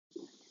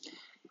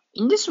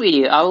In this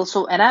video, I will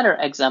show another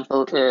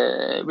example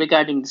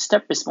regarding the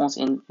step response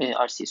in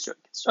RC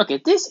circuits.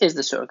 Okay, this is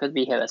the circuit.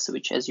 We have a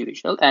switch as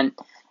usual, and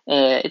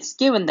it's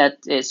given that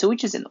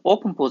switch is in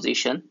open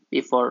position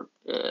before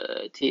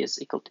t is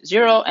equal to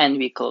 0, and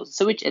we close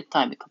the switch at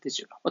time equal to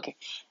 0. Okay,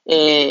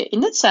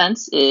 in that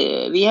sense,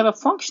 we have a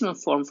functional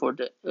form for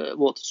the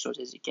voltage source,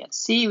 as you can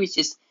see, which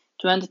is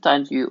 20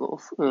 times u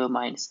of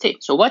minus t.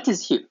 So what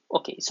is here?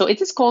 Okay, so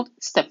it is called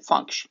step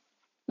function.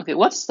 Okay,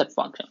 what's step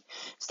function?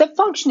 Step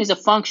function is a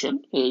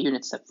function, a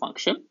unit step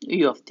function,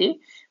 u of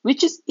t,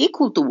 which is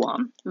equal to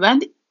 1 when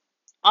the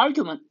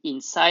argument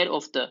inside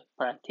of the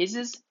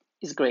parentheses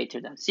is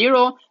greater than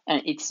 0,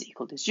 and it's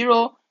equal to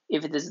 0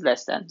 if it is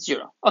less than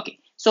 0. Okay,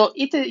 so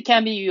it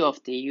can be u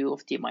of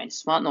t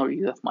minus 1, or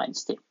u of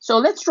minus t. So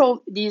let's draw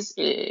these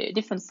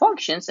different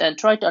functions and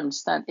try to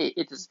understand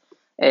its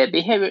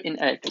behavior in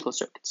electrical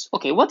circuits.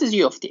 Okay, what is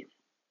u of t?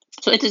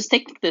 So it is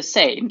technically the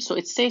same. So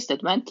it says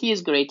that when t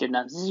is greater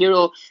than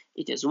 0,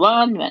 it is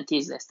 1. When t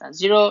is less than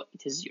 0,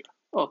 it is 0.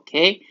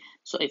 Okay,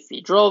 so if we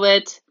draw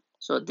it,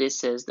 so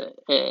this is the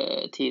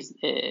t is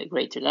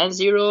greater than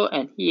 0,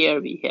 and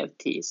here we have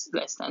t is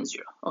less than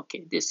 0.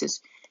 Okay, this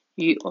is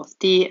u of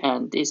t,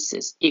 and this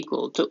is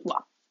equal to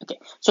 1. Okay,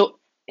 so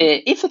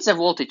if it's a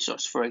voltage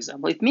source, for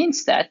example, it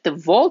means that the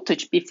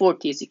voltage before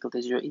t is equal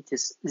to 0, it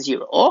is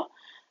 0.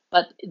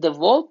 But the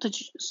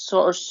voltage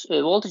source,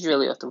 voltage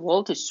value of the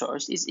voltage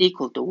source is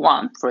equal to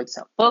 1, for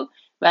example,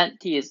 when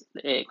t is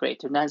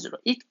greater than 0.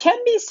 It can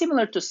be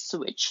similar to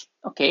switch,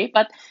 okay,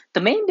 but the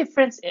main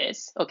difference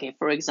is, okay,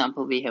 for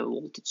example, we have a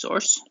voltage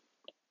source,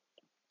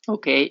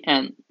 okay,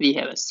 and we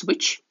have a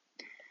switch,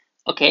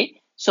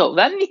 okay. So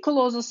when we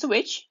close the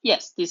switch,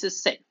 yes, this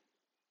is same.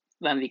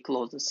 When we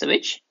close the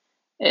switch,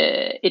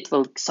 it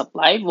will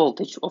supply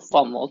voltage of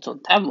 1 volt or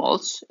 10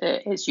 volts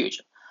as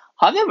usual.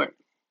 However,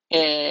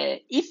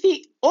 if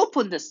we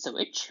open the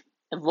switch,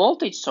 the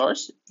voltage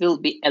source will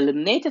be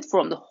eliminated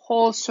from the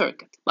whole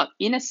circuit. But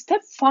in a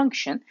step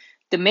function,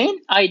 the main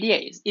idea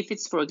is, if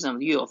it's, for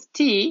example, u of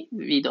t,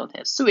 we don't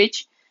have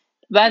switch,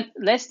 when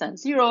less than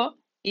 0,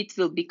 it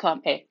will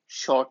become a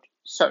short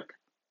circuit.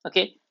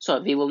 Okay,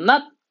 so we will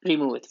not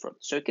remove it from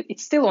the circuit.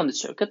 It's still on the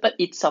circuit, but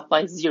it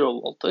supplies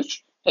 0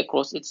 voltage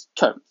across its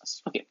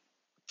terminals. Okay,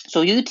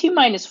 so ut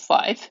minus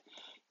 5,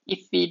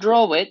 if we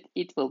draw it,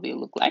 it will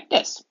look like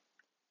this.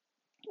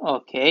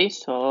 Okay,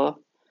 so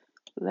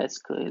let's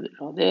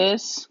draw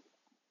this.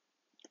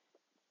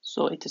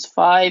 So it is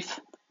 5,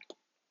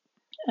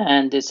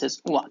 and this is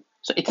 1.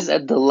 So it is a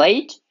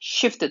delayed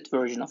shifted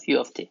version of u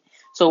of t.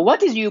 So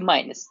what is u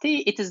minus t?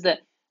 It is the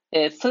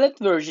flat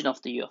version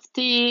of the u of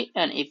t,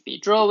 and if we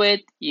draw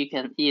it, you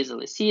can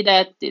easily see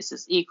that this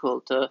is equal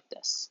to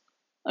this.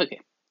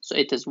 Okay, so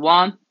it is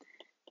 1,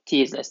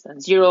 t is less than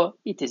 0,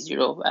 it is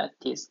 0 when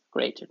t is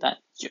greater than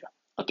 0.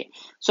 Okay,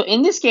 so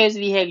in this case,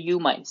 we have u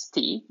minus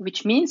t,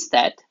 which means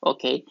that,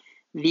 okay,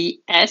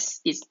 Vs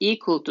is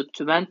equal to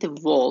 20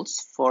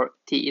 volts for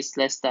t is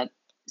less than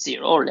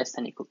 0 or less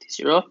than equal to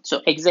 0.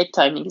 So exact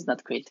timing is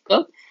not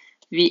critical.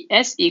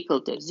 Vs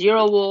equal to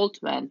 0 volt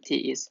when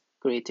t is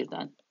greater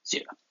than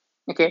 0.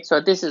 Okay,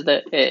 so this is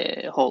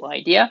the whole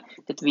idea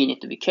that we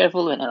need to be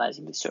careful when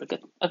analyzing the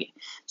circuit. Okay,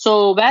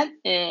 so when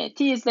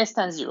t is less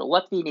than 0,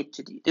 what we need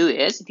to do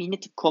is we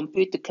need to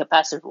compute the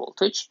capacitor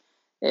voltage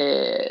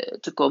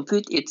to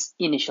compute its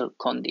initial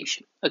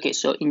condition. Okay,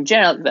 so in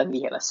general, when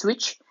we have a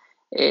switch,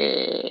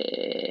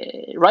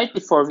 right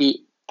before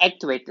we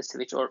activate the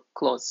switch or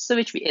close the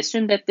switch, we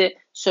assume that the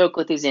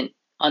circuit is in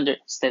under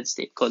steady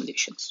state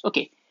conditions.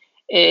 Okay,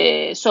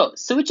 so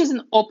switch is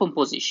in open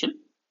position.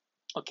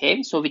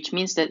 Okay, so which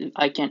means that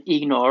I can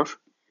ignore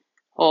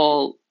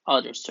all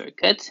other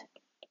circuit.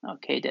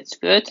 Okay, that's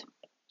good.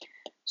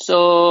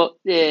 So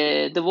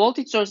the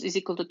voltage source is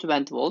equal to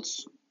 20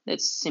 volts.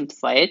 Let's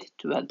simplify it,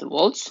 20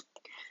 volts.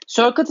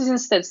 Circuit is in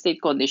steady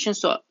state condition,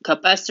 so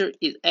capacitor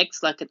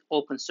acts like an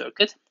open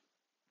circuit.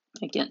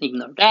 I can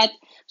ignore that.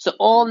 So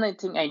only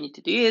thing I need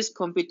to do is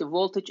compute the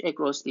voltage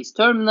across these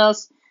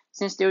terminals.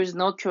 Since there is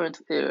no current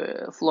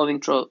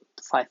flowing through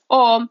 5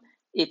 ohm,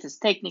 it is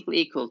technically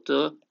equal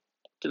to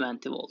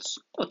 20 volts.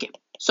 Okay,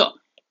 so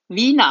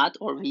V0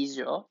 or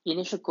V0,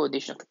 initial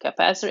condition of the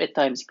capacitor at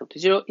time is equal to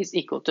 0, is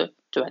equal to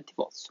 20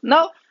 volts.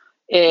 Now,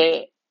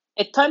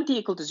 at time t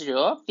equal to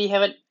 0, we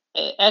have an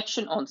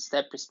action on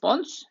step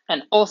response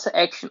and also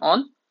action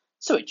on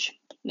switch.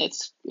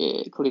 Let's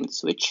clean the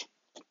switch.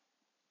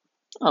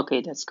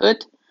 Okay, that's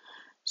good.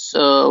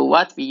 So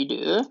what we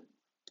do,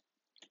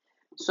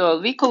 so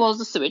we close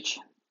the switch.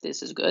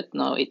 This is good.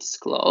 Now it's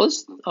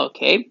closed.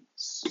 Okay,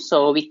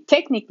 so we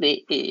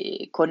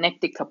technically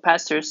connect the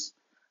capacitor's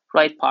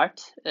right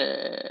part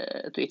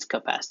to its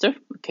capacitor.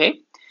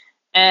 Okay,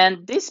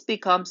 and this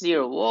becomes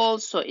 0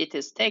 volts. So it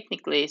is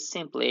technically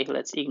simply,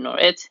 let's ignore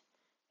it,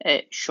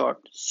 a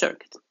short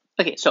circuit.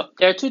 Okay, so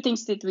there are two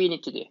things that we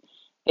need to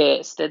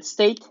do: steady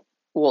state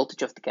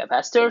voltage of the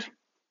capacitor,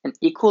 an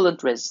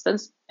equivalent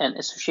resistance, and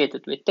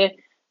associated with the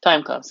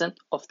time constant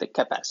of the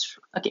capacitor.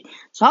 Okay,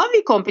 so how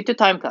we compute the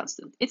time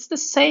constant? It's the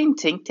same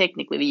thing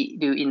technically we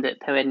do in the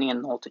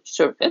Thevenin voltage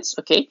circuits.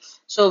 Okay,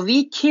 so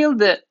we kill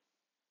the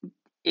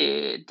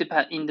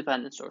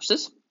independent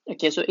sources.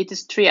 Okay, so it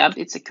is 3 amp,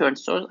 it's a current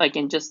source. I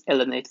can just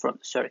eliminate from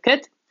the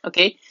circuit.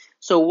 Okay,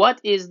 so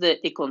what is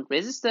the equivalent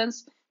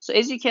resistance? So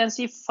as you can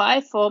see,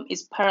 5 ohm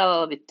is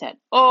parallel with 10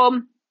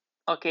 ohm.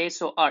 Okay,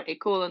 so our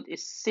equivalent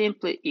is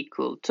simply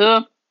equal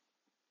to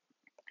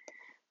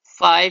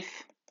 5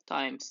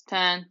 times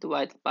 10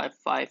 divided by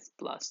 5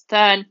 plus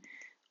 10.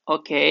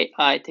 Okay,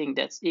 I think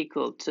that's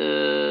equal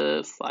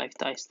to 5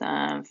 times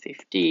 10,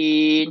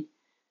 15.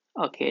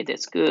 Okay,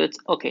 that's good.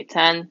 Okay,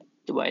 10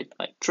 divided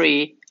by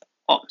 3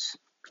 ohms.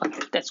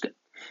 Okay, that's good.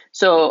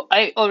 So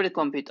I already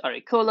compute our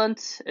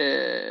equivalent,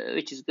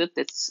 which is good.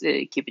 Let's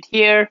keep it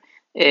here.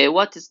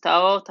 What is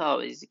tau? Tau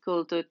is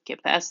equal to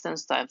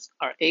capacitance times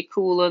our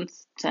equivalent,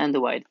 10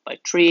 divided by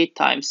 3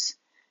 times,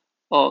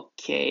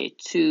 okay,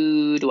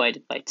 2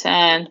 divided by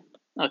 10.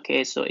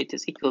 Okay, so it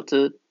is equal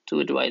to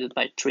 2 divided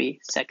by 3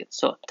 seconds.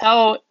 So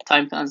tau,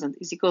 time constant,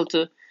 is equal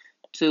to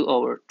 2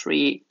 over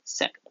 3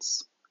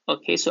 seconds.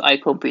 Okay, so I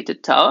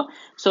computed tau.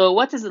 So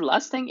what is the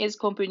last thing is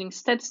computing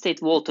steady state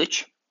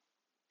voltage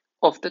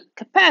of the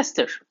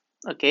capacitor.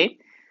 Okay,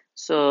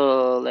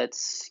 so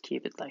let's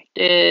keep it like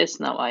this.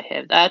 Now I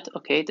have that.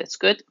 Okay, that's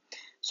good.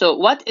 So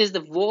what is the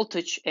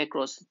voltage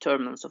across the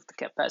terminals of the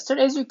capacitor?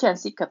 As you can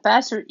see,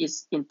 capacitor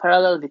is in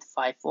parallel with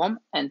 5 ohm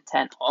and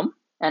 10 ohm,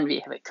 and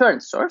we have a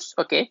current source.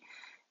 Okay,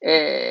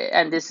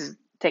 and this is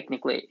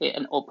technically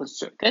an open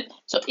circuit.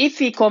 So if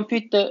we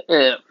compute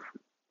the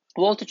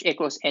voltage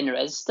across any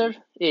resistor,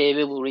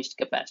 we will reach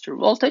the capacitor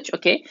voltage.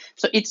 Okay,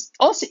 so it's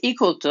also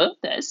equal to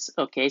this.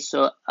 Okay,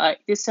 so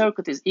this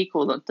circuit is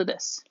equivalent to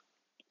this.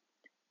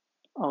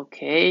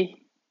 Okay,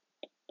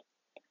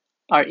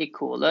 our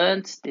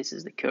equivalent, this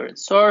is the current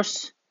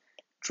source,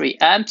 3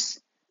 amps.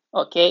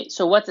 Okay,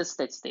 so what is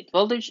steady state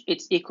voltage?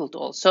 It's equal to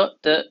also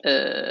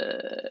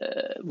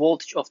the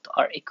voltage of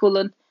our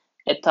equivalent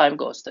at time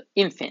goes to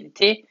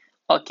infinity.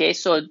 Okay,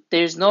 so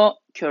there's no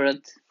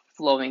current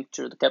flowing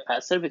through the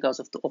capacitor because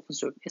of the open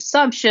circuit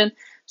assumption.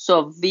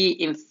 So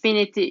V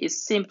infinity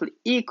is simply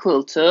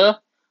equal to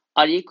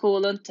our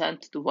equivalent 10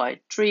 to the power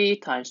 3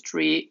 times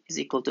 3 is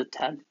equal to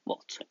 10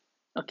 volts.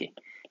 Okay,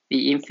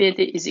 V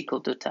infinity is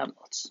equal to 10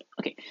 volts.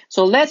 Okay,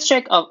 so let's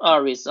check out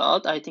our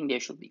result. I think they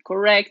should be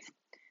correct.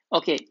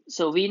 Okay,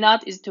 so V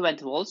naught is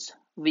 20 volts,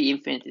 V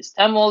infinity is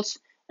 10 volts,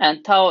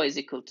 and tau is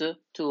equal to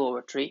 2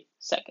 over 3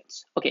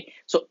 seconds. Okay,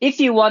 so if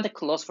you want a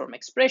closed form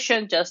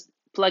expression, just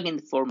plug in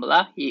the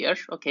formula here.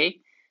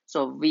 Okay,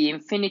 so V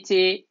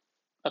infinity.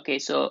 Okay,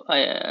 so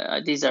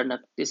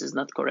this is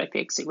not correct.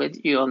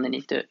 You only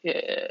need to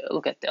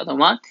look at the other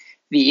one.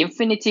 V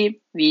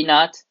infinity, V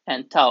naught,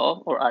 and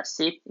tau or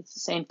RC. It's the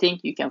same thing.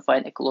 You can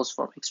find a closed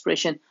form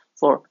expression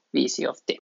for VC of t.